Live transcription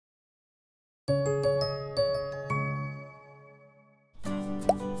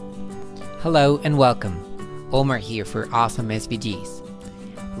Hello and welcome. Omar here for Awesome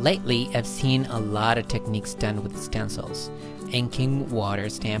SVGs. Lately, I've seen a lot of techniques done with stencils. Inking, water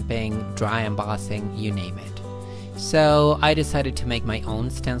stamping, dry embossing, you name it. So I decided to make my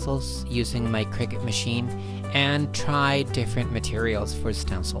own stencils using my Cricut machine and try different materials for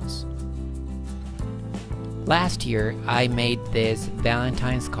stencils. Last year, I made this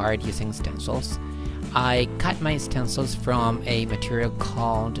Valentine's card using stencils. I cut my stencils from a material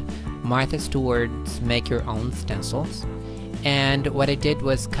called Martha Stewart's Make Your Own Stencils, and what I did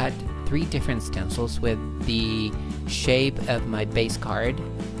was cut 3 different stencils with the shape of my base card,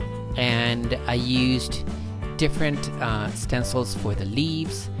 and I used different stencils for the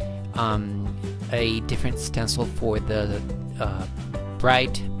leaves, a different stencil for the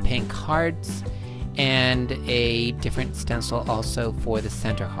bright pink hearts, and a different stencil also for the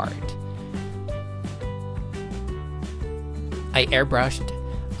center heart. I airbrushed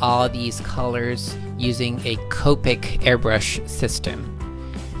all these colors using a Copic airbrush system.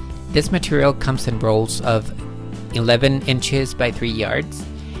 This material comes in rolls of 11 inches by 3 yards,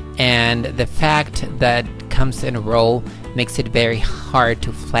 and the fact that it comes in a roll makes it very hard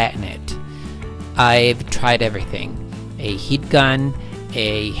to flatten it. I've tried everything: a heat gun,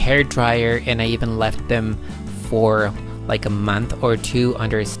 a hair dryer, and I even left them for like a month or 2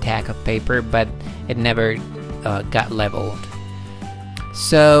 under a stack of paper, but it never got leveled.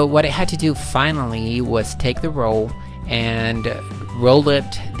 So what I had to do finally was take the roll and roll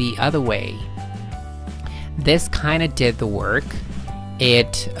it the other way. This kind of did the work.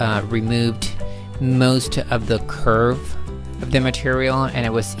 It removed most of the curve of the material, and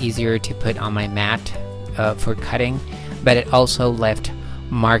it was easier to put on my mat for cutting, but it also left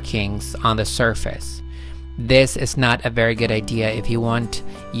markings on the surface. This is not a very good idea if you want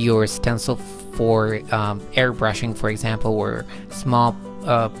your stencil for airbrushing, for example, where small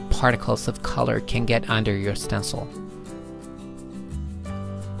particles of color can get under your stencil.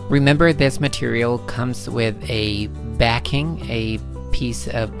 Remember, this material comes with a backing, a piece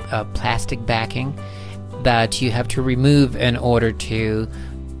of plastic backing that you have to remove in order to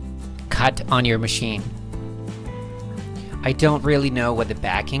cut on your machine. I don't really know what the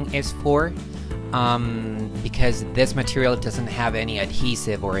backing is for, because this material doesn't have any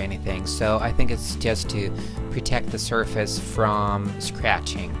adhesive or anything, so I think it's just to protect the surface from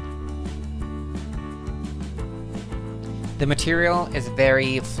scratching. The material is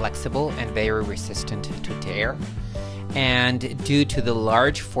very flexible and very resistant to tear, and due to the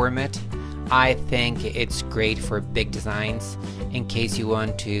large format, I think it's great for big designs in case you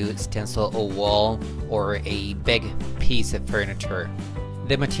want to stencil a wall or a big piece of furniture.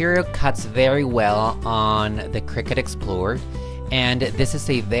 The material cuts very well on the Cricut Explorer, and this is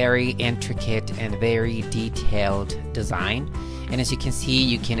a very intricate and very detailed design, and as you can see,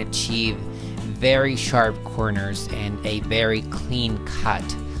 you can achieve very sharp corners and a very clean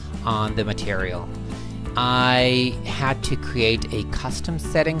cut on the material. I had to create a custom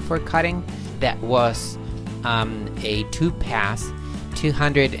setting for cutting that was a 2-pass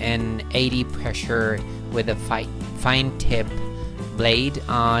 280 pressure with a fine tip blade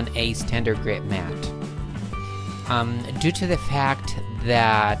on a standard grit mat. Due to the fact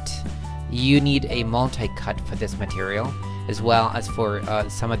that you need a multi-cut for this material, as well as for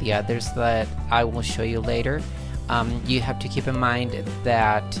some of the others that I will show you later, you have to keep in mind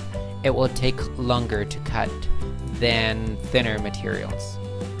that it will take longer to cut than thinner materials.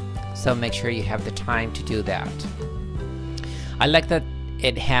 So make sure you have the time to do that. I like that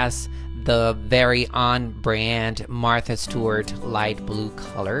it has the very on-brand Martha Stewart light blue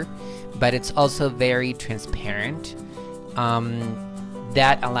color, but it's also very transparent.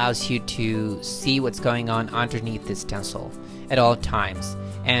 That allows you to see what's going on underneath the stencil at all times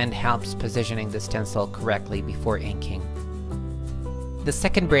and helps positioning the stencil correctly before inking. The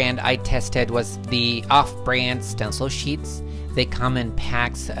second brand I tested was the off-brand stencil sheets. They come in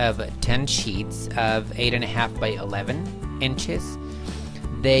packs of 10 sheets of 8.5 by 11 inches.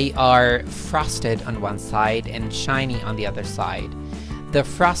 They are frosted on one side and shiny on the other side. The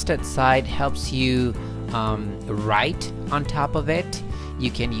frosted side helps you write on top of it.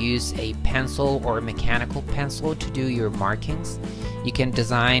 You can use a pencil or mechanical pencil to do your markings. You can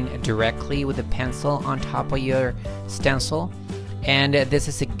design directly with a pencil on top of your stencil, and this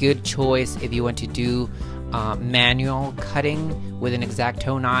is a good choice if you want to do manual cutting with an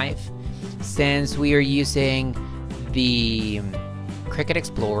X-Acto knife. Since we are using the Cricut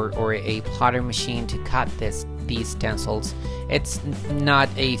Explorer or a plotter machine to cut these stencils, it's not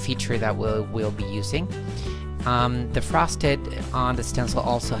a feature that we'll be using. The frosted on the stencil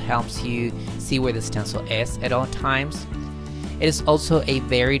also helps you see where the stencil is at all times. It is also a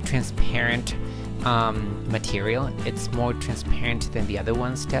very transparent material. It's more transparent than the other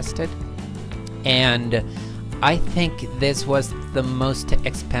ones tested, and I think this was the most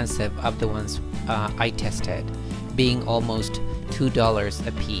expensive of the ones I tested, being almost $2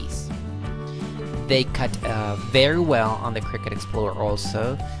 a piece. They cut very well on the Cricut Explorer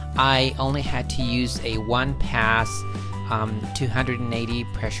also. I only had to use a one pass 280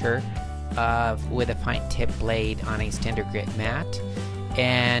 pressure with a fine tip blade on a standard grit mat,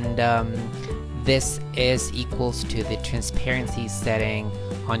 and this is equals to the transparency setting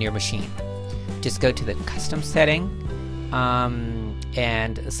on your machine. Just go to the custom setting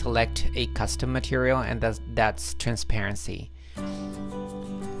and select a custom material, and that's transparency.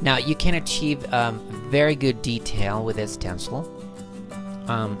 Now you can achieve very good detail with this stencil.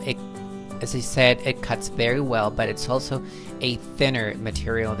 As I said, it cuts very well, but it's also a thinner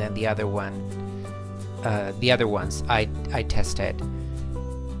material than the other ones I tested.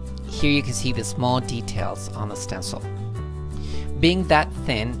 Here you can see the small details on the stencil. Being that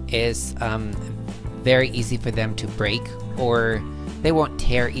thin is very easy for them to break, or they won't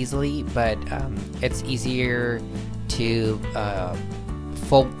tear easily, but it's easier to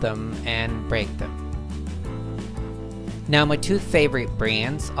fold them and break them. Now my two favorite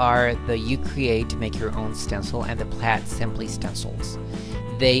brands are the You Create Make Your Own Stencil and the Plaid Simply Stencils.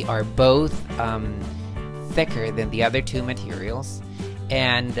 They are both thicker than the other two materials,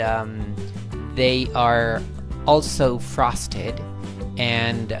 and they are also frosted,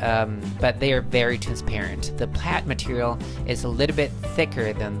 and but they are very transparent. The Plaid material is a little bit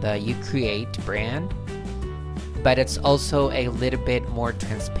thicker than the You Create brand, but it's also a little bit more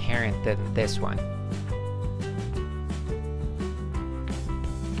transparent than this one.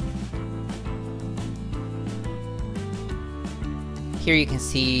 Here you can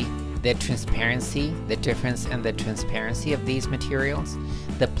see the transparency, the difference in the transparency of these materials.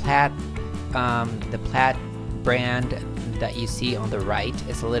 The Plaid brand that you see on the right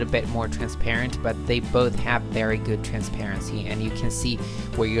is a little bit more transparent, but they both have very good transparency, and you can see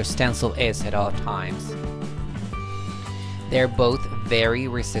where your stencil is at all times. They're both very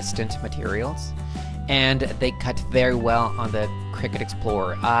resistant materials, and they cut very well on the Cricut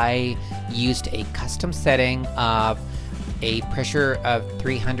Explorer. I used a custom setting of a pressure of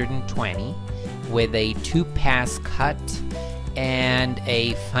 320 with a 2-pass cut and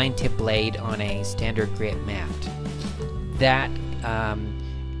a fine tip blade on a standard grit mat. That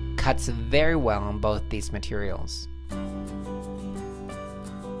cuts very well on both these materials.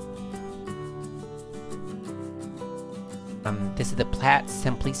 This is the Plaid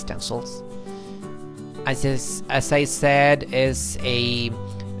Simply Stencils. As I said, is a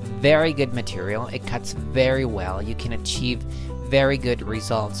very good material. It cuts very well. You can achieve very good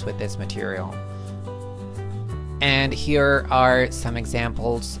results with this material. And here are some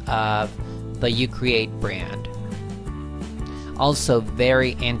examples of the You Create brand. Also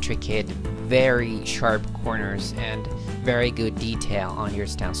very intricate, very sharp corners, and very good detail on your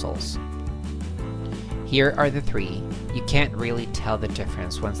stencils. Here are the three. You can't really tell the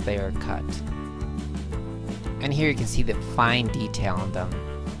difference once they are cut. And here you can see the fine detail on them.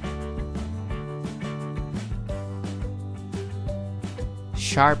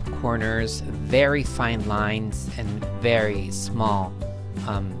 Sharp corners, very fine lines, and very small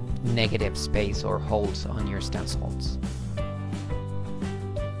negative space or holes on your stencils.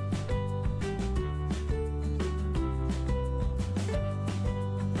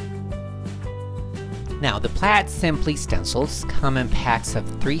 Now, the Plaid Simply Stencils come in packs of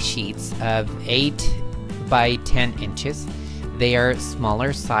 3 sheets of 8 by 10 inches. They are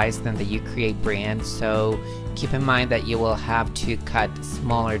smaller size than the You Create brand, so keep in mind that you will have to cut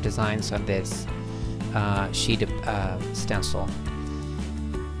smaller designs on this sheet of stencil.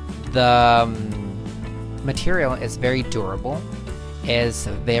 The material is very durable, is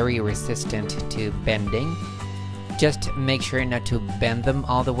very resistant to bending. Just make sure not to bend them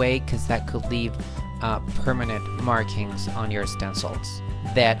all the way, because that could leave permanent markings on your stencils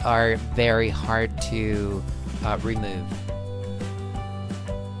that are very hard to remove.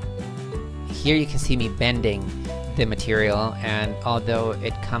 Here you can see me bending the material, and although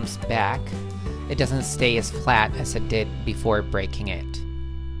it comes back, it doesn't stay as flat as it did before breaking it.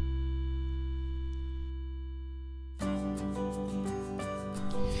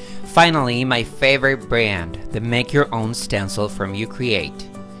 Finally, my favorite brand, the Make Your Own Stencil from You Create.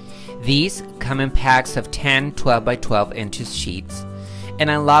 These come in packs of 10 12 by 12 inches sheets,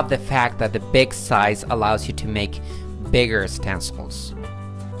 and I love the fact that the big size allows you to make bigger stencils.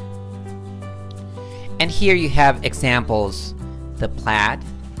 And here you have examples: the Plaid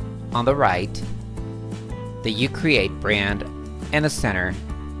on the right, the You Create brand in the center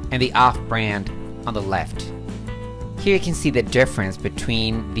and the off-brand on the left. Here you can see the difference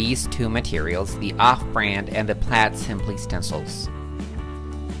between these two materials, the off-brand and the plaid simply stencils.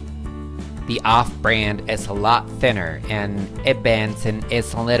 The off-brand is a lot thinner and it bends and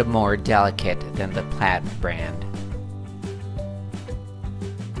is a little more delicate than the plaid brand.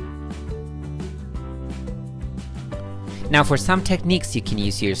 Now for some techniques you can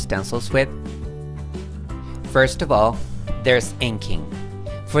use your stencils with. First of all, there's inking.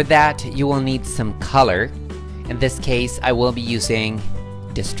 For that you will need some color. In this case I will be using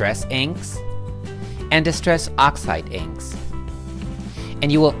distress inks and distress oxide inks.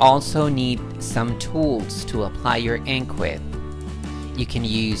 And you will also need some tools to apply your ink with. You can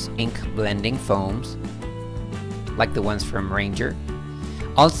use ink blending foams, like the ones from Ranger.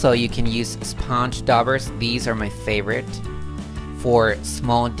 Also, you can use sponge daubers. These are my favorite for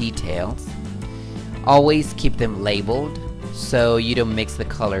small details. Always keep them labeled so you don't mix the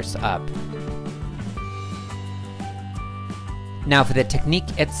colors up. Now for the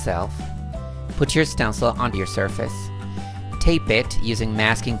technique itself, put your stencil onto your surface. Tape it using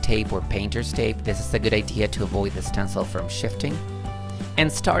masking tape or painter's tape. This is a good idea to avoid the stencil from shifting.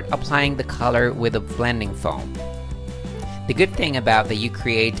 And start applying the color with a blending foam. The good thing about the You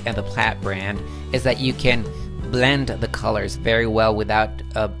Create and the Plaid brand is that you can blend the colors very well without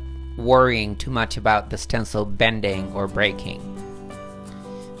worrying too much about the stencil bending or breaking.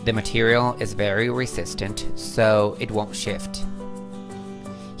 The material is very resistant, so it won't shift.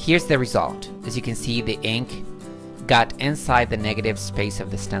 Here's the result. As you can see, the ink got inside the negative space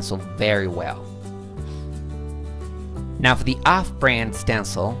of the stencil very well. Now for the off-brand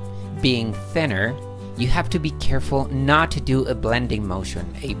stencil, being thinner, you have to be careful not to do a blending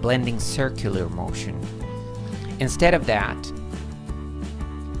motion, a blending circular motion. Instead of that,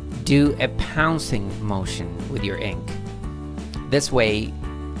 do a pouncing motion with your ink. This way,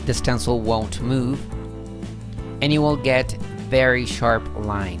 the stencil won't move, and you will get very sharp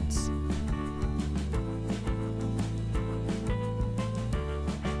lines.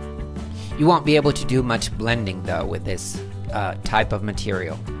 You won't be able to do much blending though with this type of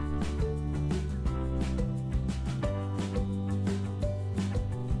material.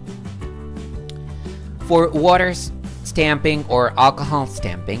 For water stamping or alcohol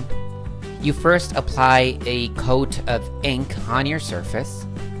stamping, you first apply a coat of ink on your surface,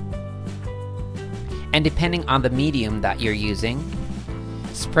 and depending on the medium that you're using,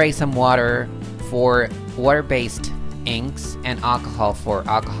 spray some water for water-based inks and alcohol for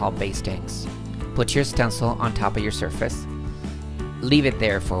alcohol-based inks. Put your stencil on top of your surface, leave it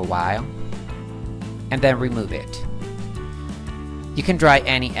there for a while, and then remove it. You can dry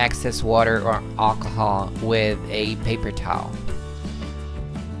any excess water or alcohol with a paper towel.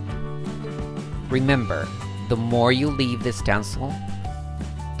 Remember, the more you leave the stencil,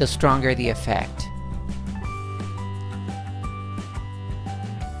 the stronger the effect.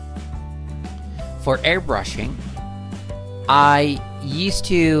 For airbrushing, I used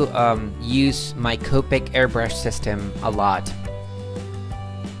to use my Copic airbrush system a lot.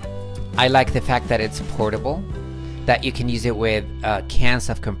 I like the fact that it's portable, that you can use it with cans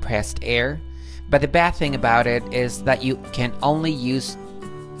of compressed air, but the bad thing about it is that you can only use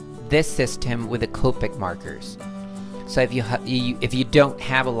this system with the Copic markers. So if you don't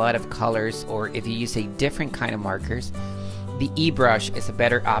have a lot of colors, or if you use a different kind of markers, the eBrush is a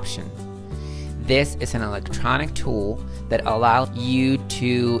better option. This is an electronic tool that allows you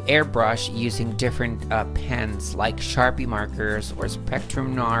to airbrush using different pens like Sharpie markers or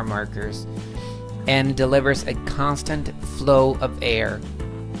Spectrum Noir markers, and delivers a constant flow of air.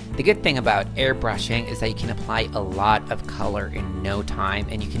 The good thing about airbrushing is that you can apply a lot of color in no time,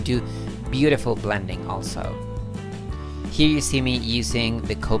 and you can do beautiful blending also. Here you see me using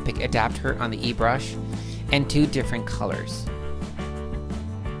the Copic adapter on the eBrush and two different colors.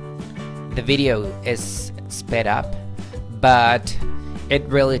 The video is sped up, but it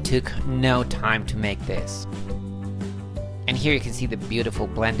really took no time to make this. And here you can see the beautiful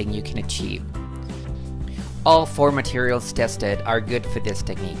blending you can achieve. All four materials tested are good for this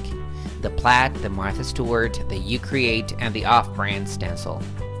technique: the Plaid, the Martha Stewart, the You Create, and the off-brand stencil.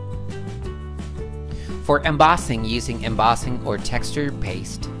 For embossing, using embossing or texture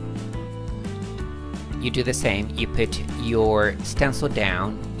paste, you do the same. You put your stencil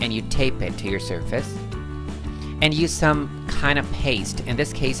down and you tape it to your surface, and use some kind of paste. In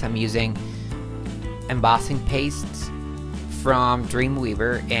this case, I'm using embossing pastes from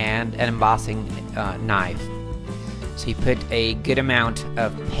Dreamweaver and an embossing knife. So you put a good amount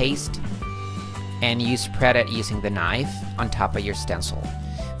of paste and you spread it using the knife on top of your stencil.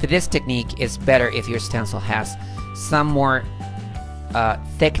 For this technique, it's better if your stencil has some more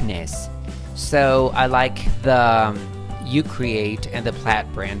thickness. So I like the Ucreate and the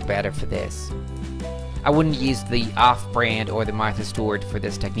Plaid brand better for this. I wouldn't use the off-brand or the Martha Stewart for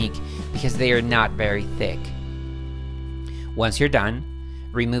this technique because they are not very thick. Once you're done,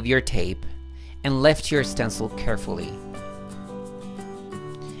 remove your tape and lift your stencil carefully.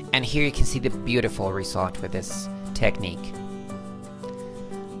 And here you can see the beautiful result with this technique.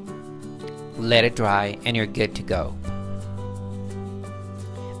 Let it dry and you're good to go.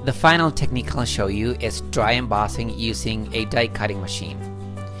 The final technique I'll show you is dry embossing using a die cutting machine.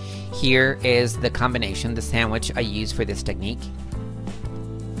 Here is the combination, the sandwich I use for this technique.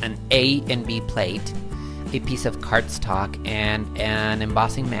 An A and B plate, a piece of cardstock, and an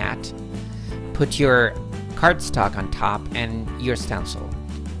embossing mat. Put your cardstock on top and your stencil.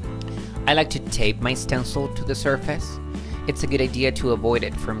 I like to tape my stencil to the surface. It's a good idea to avoid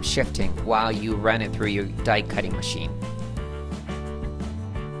it from shifting while you run it through your die cutting machine.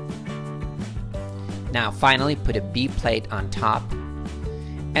 Now finally put a B plate on top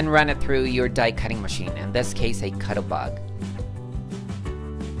and run it through your die cutting machine, in this case a Cut-A-Bug.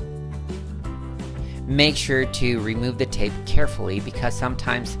 Make sure to remove the tape carefully because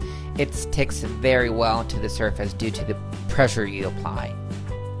sometimes it sticks very well to the surface due to the pressure you apply.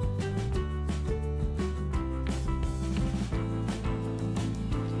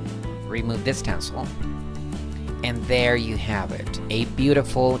 Remove this stencil, and there you have it, a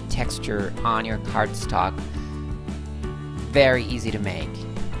beautiful texture on your cardstock. Very easy to make.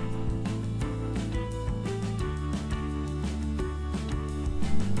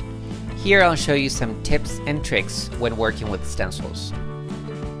 Here I'll show you some tips and tricks when working with stencils.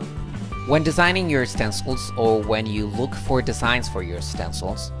 When designing your stencils, or when you look for designs for your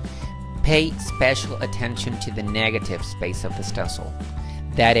stencils, pay special attention to the negative space of the stencil.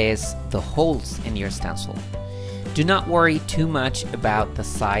 That is, the holes in your stencil. Do not worry too much about the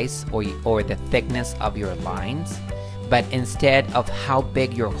size or the thickness of your lines, but instead of how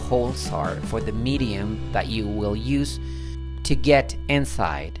big your holes are for the medium that you will use to get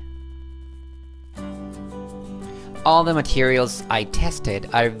inside. All the materials I tested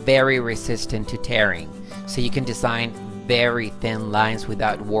are very resistant to tearing, so you can design very thin lines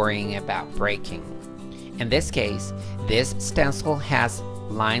without worrying about breaking. In this case, this stencil has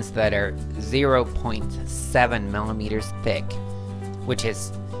lines that are 0.7 millimeters thick, which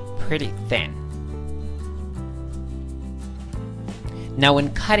is pretty thin. Now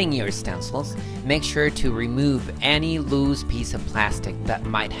when cutting your stencils, make sure to remove any loose piece of plastic that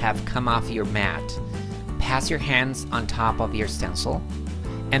might have come off your mat. Pass your hands on top of your stencil,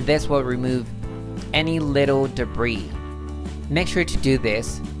 and this will remove any little debris. Make sure to do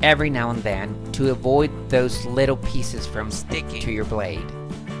this every now and then to avoid those little pieces from sticking to your blade.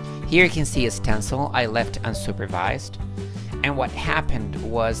 Here you can see a stencil I left unsupervised, and what happened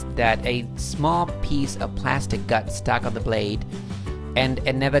was that a small piece of plastic got stuck on the blade and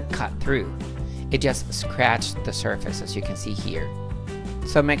it never cut through. It just scratched the surface, as you can see here.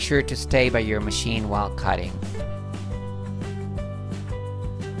 So make sure to stay by your machine while cutting.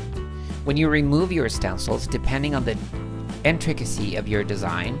 When you remove your stencils, depending on the intricacy of your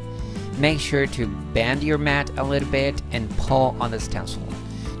design, make sure to bend your mat a little bit and pull on the stencil.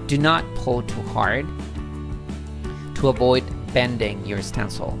 Do not pull too hard to avoid bending your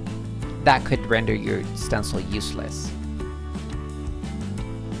stencil. That could render your stencil useless.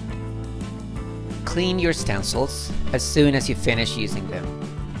 Clean your stencils as soon as you finish using them.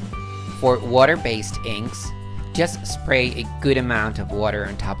 For water-based inks, just spray a good amount of water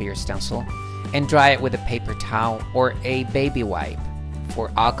on top of your stencil and dry it with a paper towel or a baby wipe.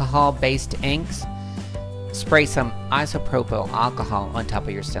 For alcohol-based inks, spray some isopropyl alcohol on top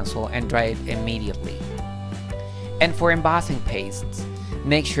of your stencil and dry it immediately. And for embossing pastes,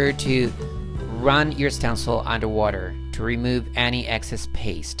 make sure to run your stencil underwater to remove any excess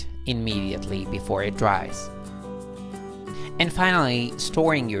paste immediately before it dries. And finally,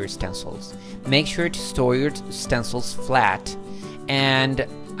 storing your stencils. Make sure to store your stencils flat, and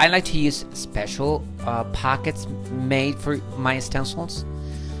I like to use special pockets made for my stencils.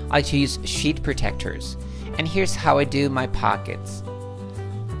 I like to use sheet protectors, and here's how I do my pockets.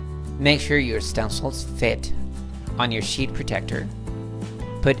 Make sure your stencils fit on your sheet protector.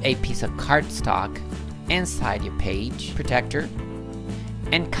 Put a piece of cardstock inside your page protector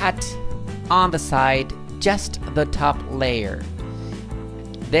and cut on the side just the top layer.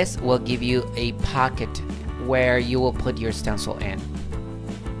 This will give you a pocket where you will put your stencil in.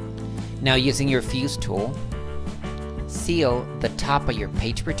 Now, using your fuse tool, seal the top of your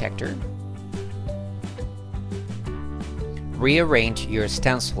page protector. Rearrange your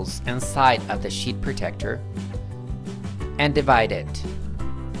stencils inside of the sheet protector and divide it.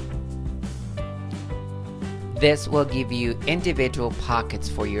 This will give you individual pockets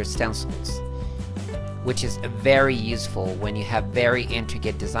for your stencils, which is very useful when you have very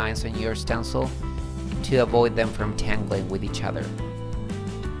intricate designs on your stencil to avoid them from tangling with each other.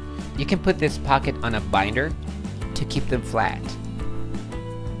 You can put this pocket on a binder to keep them flat.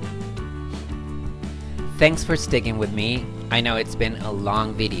 Thanks for sticking with me. I know it's been a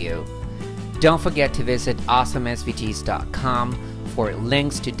long video. Don't forget to visit awesomesvgs.com for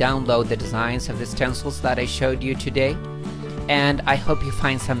links to download the designs of the stencils that I showed you today, and I hope you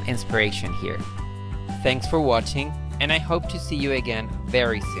find some inspiration here. Thanks for watching, and I hope to see you again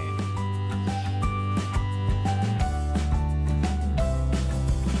very soon.